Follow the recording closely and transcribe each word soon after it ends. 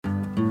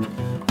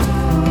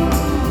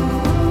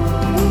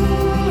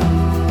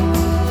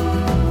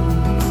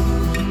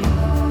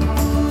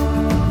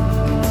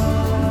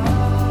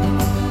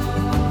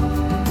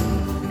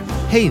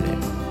Hey there,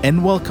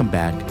 and welcome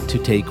back to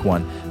Take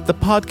One, the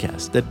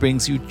podcast that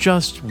brings you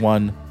just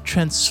one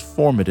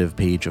transformative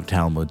page of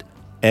Talmud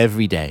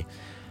every day.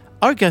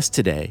 Our guest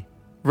today,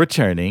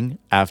 returning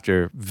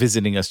after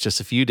visiting us just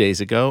a few days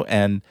ago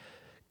and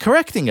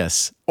correcting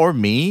us, or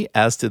me,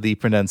 as to the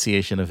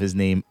pronunciation of his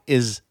name,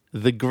 is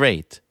the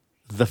great,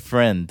 the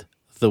friend,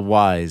 the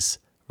wise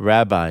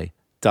Rabbi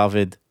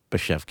David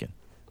Bashevkin.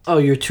 Oh,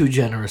 you're too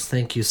generous.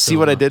 Thank you so much. See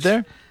what I did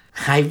there?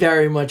 I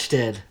very much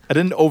did. I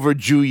didn't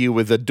over-Jew you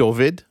with a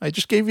Dovid. I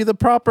just gave you the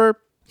proper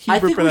Hebrew I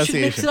think we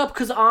pronunciation. should mix it up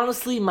because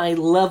honestly, my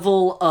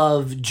level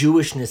of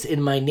Jewishness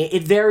in my name,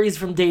 it varies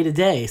from day to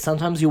day.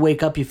 Sometimes you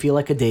wake up, you feel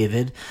like a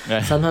David.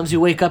 Sometimes you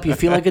wake up, you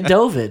feel like a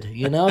Dovid.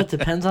 You know, it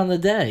depends on the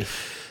day.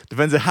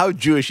 Depends on how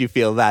Jewish you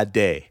feel that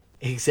day.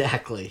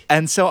 Exactly.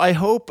 And so I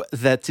hope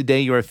that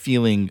today you're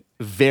feeling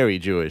very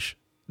Jewish,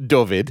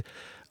 Dovid,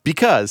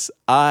 because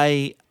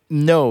I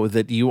know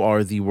that you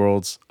are the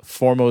world's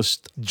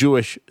foremost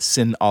Jewish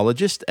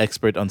sinologist,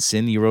 expert on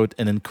sin. You wrote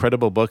an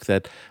incredible book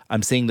that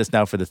I'm saying this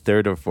now for the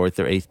third or fourth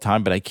or eighth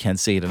time, but I can't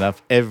say it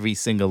enough. Every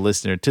single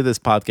listener to this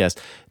podcast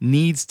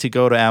needs to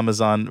go to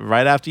Amazon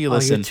right after you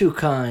listen. You're too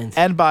kind.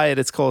 And buy it.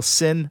 It's called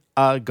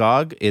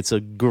Sin-a-Gog. It's a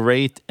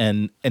great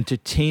and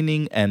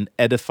entertaining and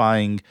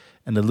edifying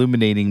and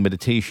illuminating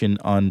meditation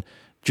on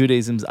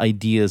Judaism's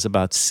ideas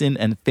about sin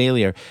and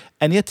failure.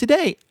 And yet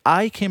today,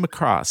 I came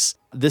across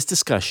this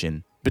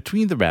discussion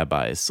between the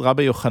rabbis,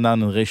 Rabbi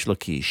Yochanan and Reish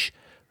Lakish,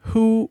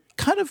 who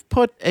kind of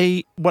put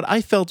what I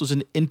felt was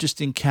an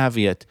interesting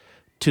caveat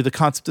to the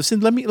concept of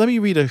sin. Let me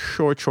read a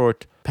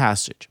short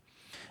passage.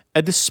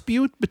 A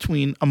dispute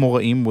between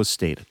Amoraim was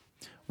stated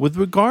with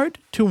regard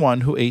to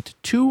one who ate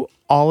 2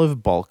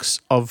 olive bulks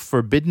of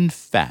forbidden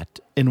fat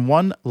in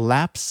one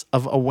lapse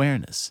of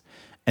awareness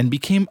and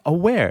became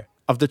aware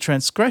of the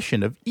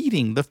transgression of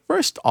eating the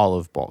first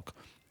olive bulk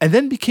and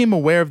then became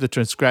aware of the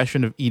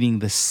transgression of eating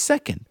the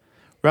second.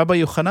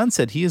 Rabbi Yochanan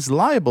said he is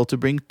liable to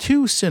bring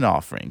 2 sin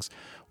offerings,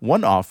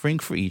 1 offering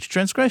for each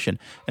transgression.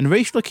 And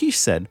Reish Lakish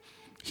said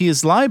he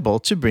is liable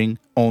to bring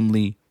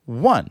only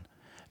 1.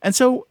 And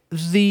so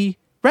the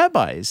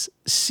rabbis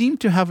seem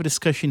to have a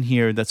discussion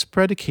here that's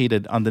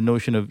predicated on the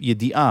notion of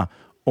yedi'ah,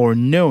 or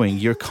knowing,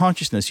 your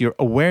consciousness, your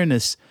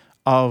awareness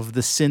of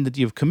the sin that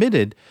you've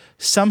committed,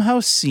 somehow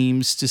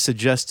seems to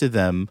suggest to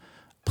them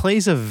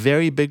plays a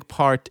very big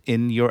part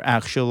in your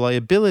actual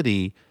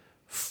liability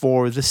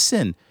for the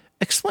sin.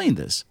 Explain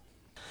this.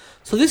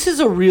 So this is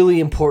a really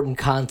important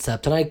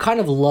concept, and I kind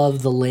of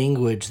love the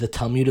language, the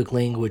Talmudic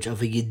language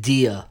of a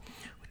yediyah,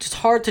 which is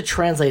hard to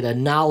translate, a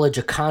knowledge,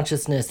 a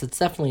consciousness. It's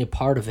definitely a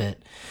part of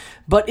it.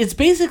 But it's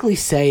basically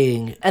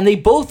saying, and they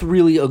both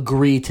really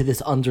agree to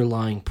this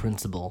underlying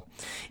principle,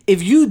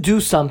 if you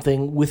do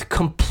something with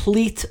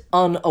complete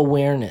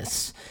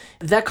unawareness,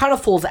 that kind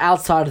of falls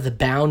outside of the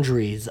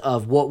boundaries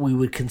of what we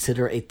would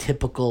consider a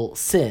typical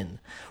sin.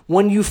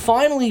 When you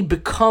finally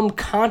become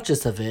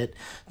conscious of it,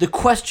 the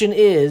question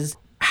is,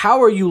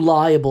 how are you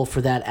liable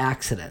for that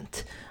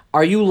accident?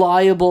 Are you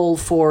liable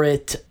for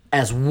it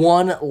as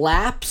one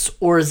lapse,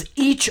 or is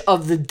each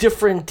of the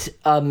different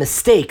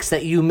mistakes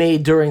that you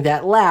made during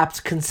that lapse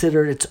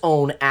considered its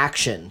own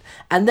action?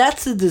 And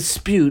that's the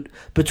dispute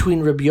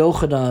between Rabbi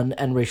Yochanan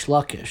and Reish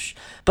Lakish.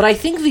 But I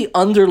think the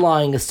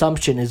underlying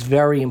assumption is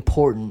very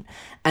important,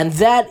 and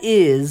that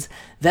is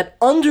that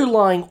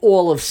underlying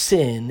all of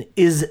sin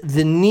is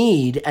the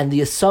need and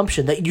the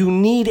assumption that you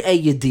need a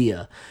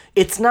yediyah.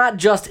 It's not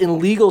just in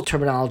legal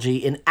terminology,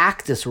 in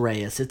actus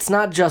reus. It's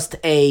not just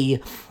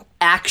a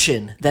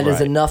action that is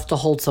enough to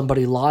hold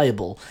somebody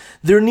liable.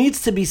 There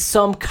needs to be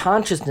some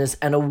consciousness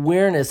and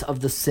awareness of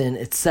the sin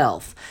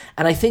itself.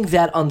 And I think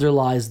that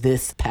underlies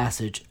this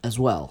passage as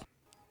well.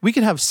 We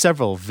could have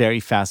several very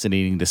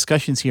fascinating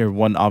discussions here.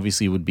 One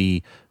obviously would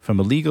be from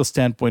a legal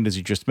standpoint, as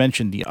you just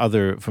mentioned, the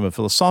other from a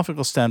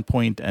philosophical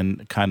standpoint,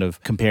 and kind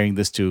of comparing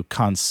this to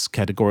Kant's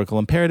categorical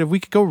imperative. We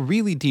could go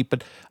really deep,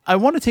 but I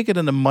want to take it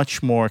on a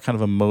much more kind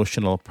of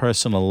emotional,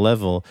 personal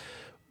level.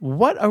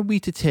 What are we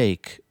to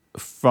take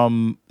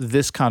from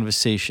this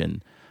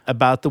conversation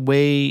about the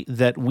way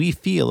that we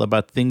feel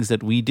about things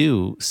that we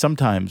do,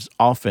 sometimes,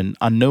 often,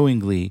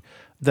 unknowingly,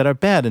 that are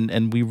bad,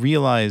 and we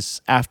realize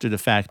after the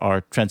fact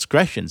are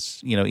transgressions,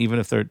 even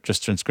if they're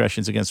just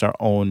transgressions against our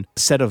own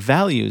set of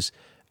values?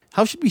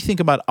 How should we think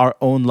about our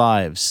own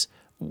lives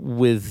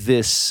with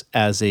this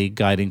as a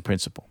guiding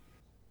principle?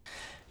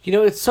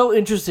 It's so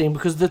interesting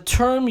because the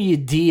term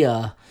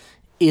yediyah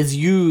is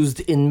used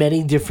in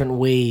many different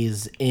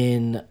ways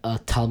in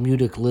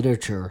Talmudic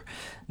literature.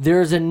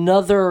 There's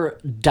another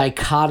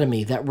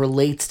dichotomy that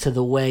relates to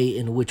the way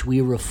in which we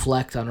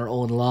reflect on our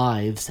own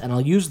lives, and I'll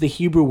use the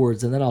Hebrew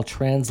words and then I'll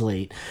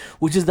translate,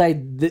 which is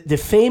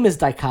the famous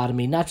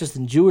dichotomy, not just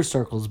in Jewish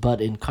circles, but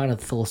in kind of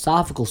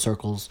philosophical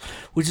circles,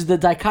 which is the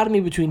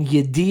dichotomy between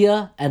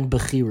yediyah and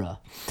bechira.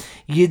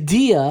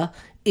 Yediyah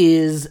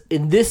is,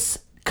 in this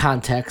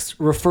context,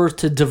 refers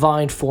to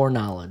divine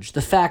foreknowledge.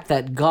 The fact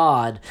that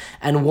God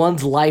and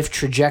one's life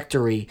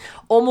trajectory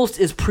almost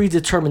is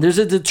predetermined. There's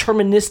a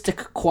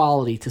deterministic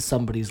quality to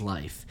somebody's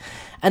life.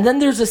 And then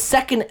there's a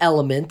second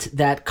element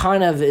that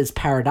kind of is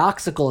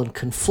paradoxical and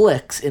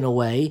conflicts in a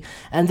way,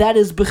 and that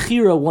is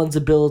Bechira, one's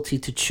ability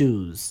to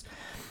choose.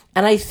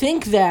 And I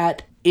think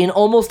that in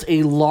almost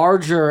a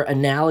larger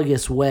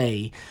analogous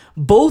way,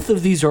 both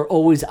of these are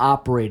always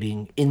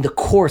operating in the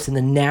course, in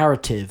the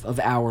narrative of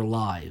our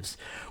lives,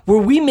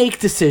 where we make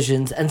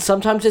decisions and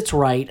sometimes it's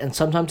right and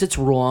sometimes it's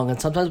wrong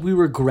and sometimes we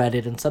regret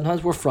it and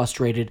sometimes we're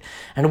frustrated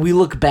and we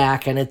look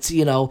back and it's,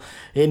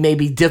 it may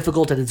be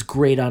difficult and it's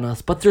great on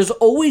us, but there's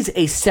always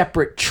a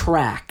separate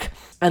track.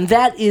 And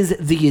that is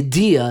the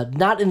idea,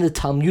 not in the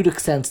Talmudic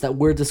sense that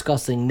we're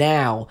discussing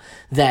now,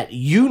 that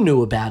you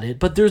knew about it,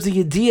 but there's the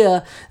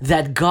idea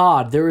that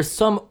there is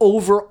some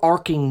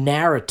overarching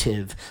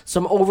narrative,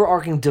 some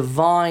overarching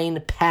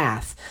divine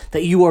path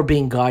that you are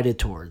being guided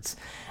towards.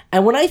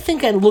 And when I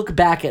think and look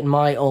back at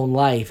my own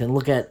life and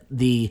look at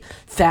the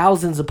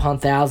thousands upon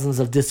thousands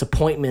of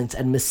disappointments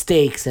and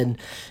mistakes and,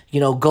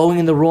 going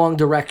in the wrong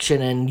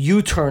direction and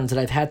U-turns that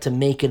I've had to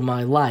make in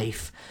my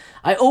life,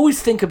 I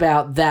always think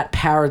about that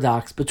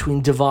paradox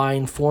between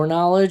divine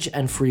foreknowledge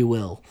and free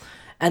will.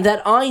 And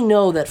that I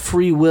know that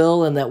free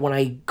will, and that when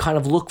I kind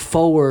of look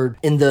forward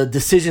in the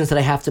decisions that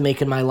I have to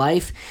make in my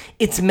life,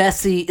 it's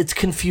messy, it's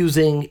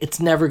confusing,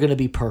 it's never going to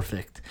be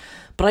perfect.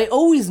 But I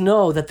always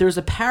know that there's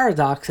a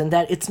paradox in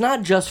that it's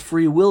not just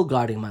free will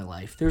guiding my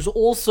life. There's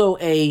also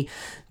a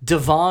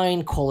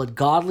divine, call it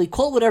godly,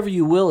 call it whatever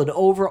you will, an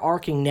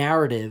overarching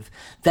narrative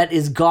that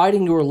is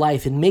guiding your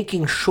life and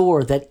making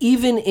sure that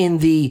even in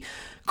the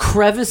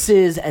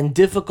crevices and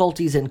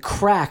difficulties and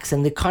cracks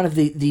and the kind of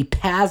the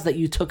paths that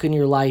you took in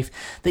your life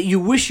that you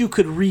wish you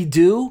could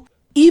redo,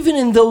 even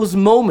in those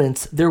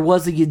moments, there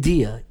was a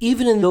Yediyah.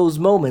 Even in those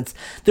moments,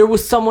 there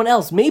was someone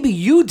else. Maybe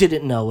you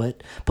didn't know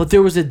it, but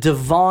there was a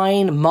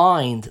divine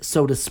mind,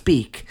 so to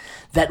speak,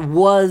 that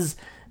was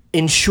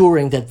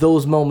ensuring that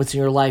those moments in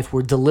your life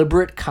were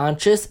deliberate,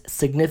 conscious,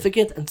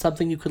 significant, and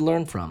something you could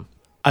learn from.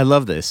 I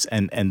love this,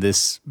 and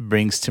this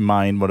brings to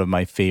mind one of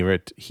my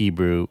favorite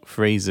Hebrew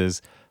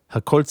phrases,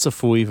 Hakol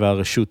tzafui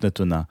v'hareshut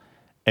netuna.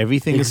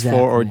 Everything is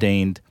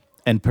foreordained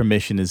and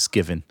permission is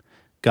given.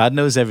 God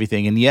knows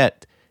everything, and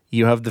yet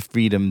you have the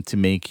freedom to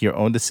make your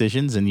own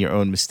decisions and your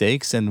own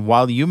mistakes. And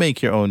while you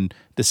make your own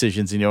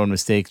decisions and your own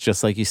mistakes,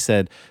 just like you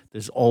said,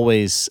 there's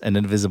always an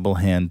invisible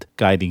hand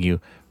guiding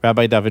you.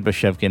 Rabbi David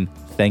Bashevkin,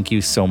 thank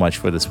you so much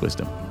for this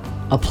wisdom.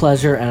 A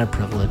pleasure and a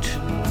privilege.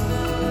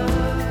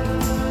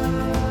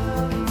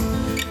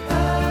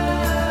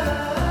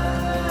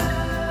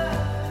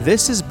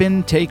 This has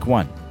been Take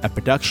One, a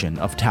production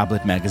of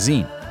Tablet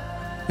Magazine.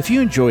 If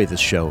you enjoy this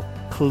show,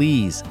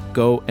 please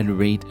go and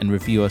rate and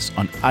review us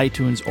on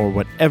iTunes or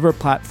whatever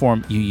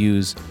platform you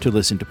use to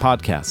listen to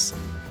podcasts.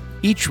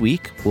 Each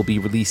week, we'll be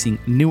releasing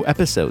new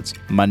episodes,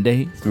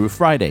 Monday through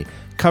Friday,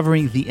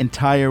 covering the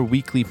entire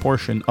weekly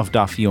portion of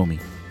Daf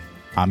Yomi.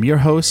 I'm your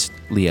host,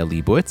 Leah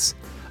Leibowitz.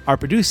 Our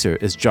producer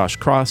is Josh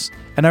Cross,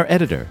 and our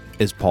editor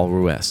is Paul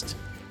Ruest.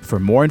 For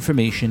more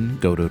information,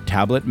 go to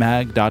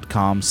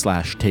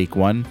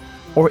tabletmag.com/takeone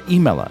or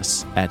email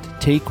us at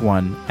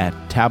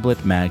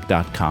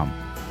takeone@tabletmag.com.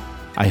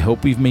 I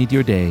hope we've made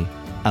your day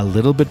a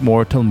little bit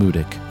more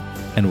Talmudic,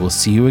 and we'll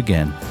see you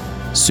again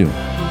soon.